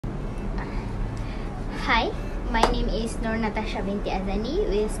Hi, my name is NORNATASHA binti Azani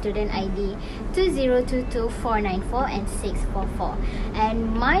with student ID 2022494 and 644,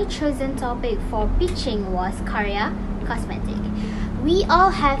 and my chosen topic for pitching was Carya cosmetic. We all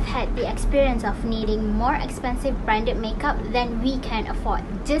have had the experience of needing more expensive branded makeup than we can afford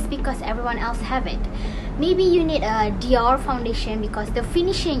just because everyone else have it. Maybe you need a Dior foundation because the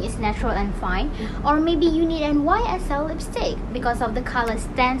finishing is natural and fine, or maybe you need an YSL lipstick because of the color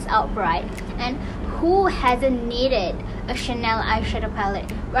stands out bright. And who hasn't needed a Chanel eyeshadow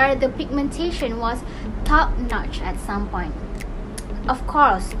palette where the pigmentation was top notch at some point? Of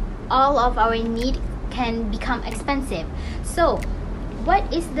course, all of our needs can become expensive. So,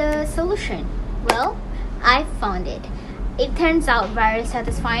 what is the solution? Well, I found it. It turns out very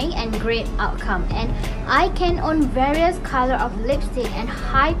satisfying and great outcome, and I can own various color of lipstick and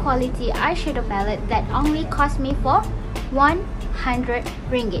high quality eyeshadow palette that only cost me for 100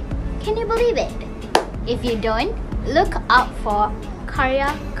 ringgit. Can you believe it? If you don't, look out for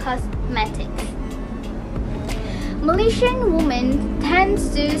Carya Cosmetics. Malaysian women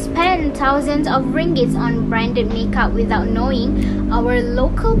tends to spend thousands of ringgits on branded makeup without knowing our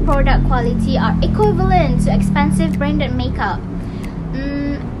local product quality are equivalent to expensive branded makeup.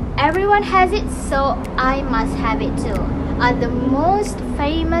 Everyone has it, so I must have it too, are the most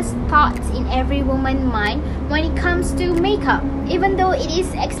famous thoughts in every woman's mind when it comes to makeup, even though it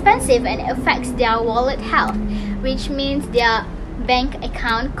is expensive and affects their wallet health, which means their bank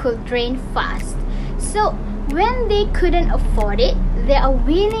account could drain fast. So when they couldn't afford it, they are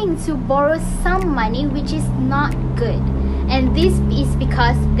willing to borrow some money, which is not good. And this is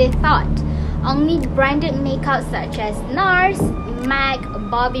because they thought only branded makeup such as NARS, MAC,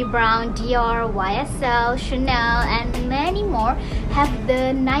 Bobbi Brown, Dior, YSL, Chanel, and many more have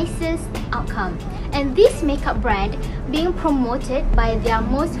the nicest outcome. And this makeup brand being promoted by their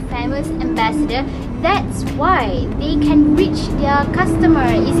most famous ambassador, that's why they can reach their customer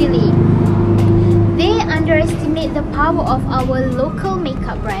easily. They underestimate the power of our local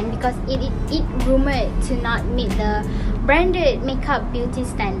makeup brand because it rumored to not meet the branded makeup beauty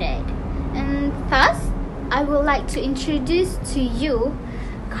standard. And thus, I would like to introduce to you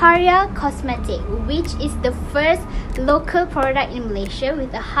Carya Cosmetic, which is the first local product in Malaysia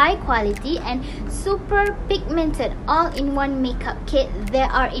with a high quality and super pigmented all-in-one makeup kit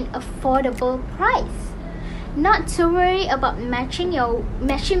that are in affordable price. Not to worry about matching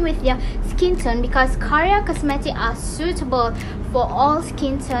with your skin tone because Carya Cosmetics are suitable for all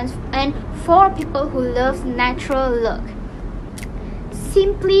skin tones and for people who love natural look.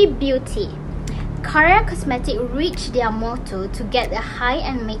 Simply beauty. Carya Cosmetics reached their motto to get a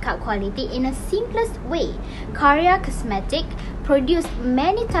high-end makeup quality in a simplest way. Carya Cosmetics produce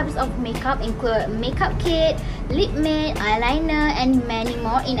many types of makeup, include makeup kit, lip matte, eyeliner, and many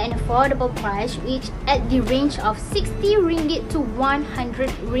more in an affordable price, which at the range of 60 ringgit to 100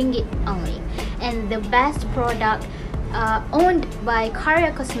 ringgit only. And the best product owned by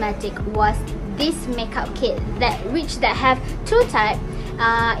Carya Cosmetics was this makeup kit that have two types,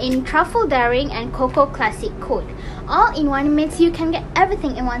 in Truffle Daring and Cocoa Classic Code. All in one means you can get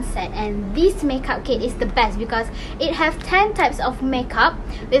everything in one set, and this makeup kit is the best because it has 10 types of makeup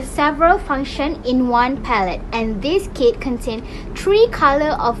with several functions in one palette. And this kit contains 3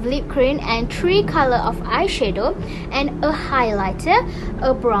 colors of lip cream and 3 colors of eyeshadow and a highlighter,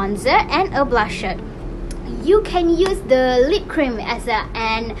 a bronzer, and a blusher. You can use the lip cream as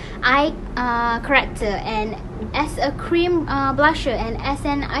an eye corrector, and as a cream blusher, and as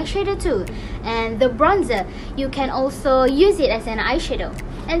an eyeshadow too. And the bronzer, you can also use it as an eyeshadow.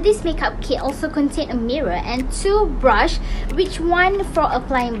 And this makeup kit also contains a mirror and 2 brushes, which one for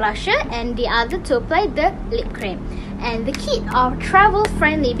applying blusher and the other to apply the lip cream. And the kit are travel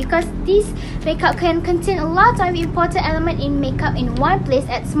friendly because this makeup can contain a lot of important elements in makeup in one place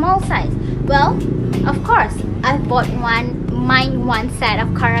at small size. Well, of course, I bought one set of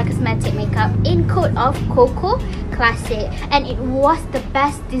Carya Cosmetic makeup in code of Cocoa Classic, and it was the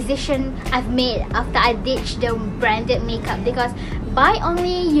best decision I've made after I ditched the branded makeup, because by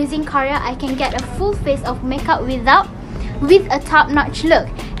only using Carya, I can get a full face of makeup with a top-notch look.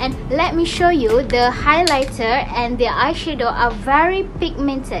 And let me show you, the highlighter and the eyeshadow are very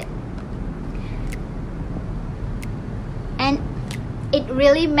pigmented, and it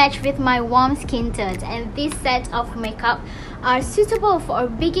really matched with my warm skin tones. And this set of makeup are suitable for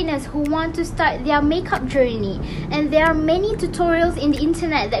beginners who want to start their makeup journey. And there are many tutorials in the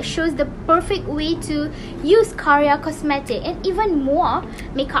internet that shows the perfect way to use Carya cosmetic, and even more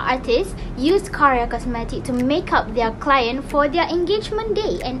makeup artists use Carya cosmetic to make up their client for their engagement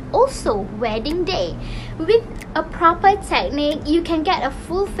day and also wedding day. With a proper technique, you can get a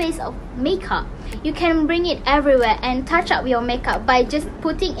full face of makeup. You can bring it everywhere and touch up your makeup by just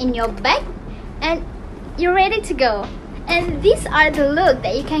putting in your bag and you're ready to go. And these are the look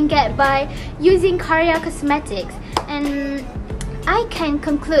that you can get by using Carya cosmetics. And I can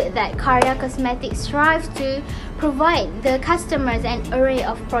conclude that Carya cosmetics strives to provide the customers an array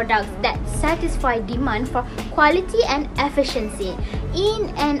of products that satisfy demand for quality and efficiency in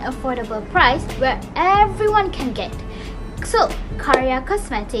an affordable price where everyone can get. So, Carya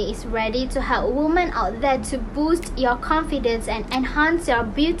Cosmetic is ready to help women out there to boost your confidence and enhance your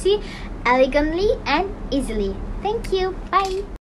beauty elegantly and easily. Thank you. Bye.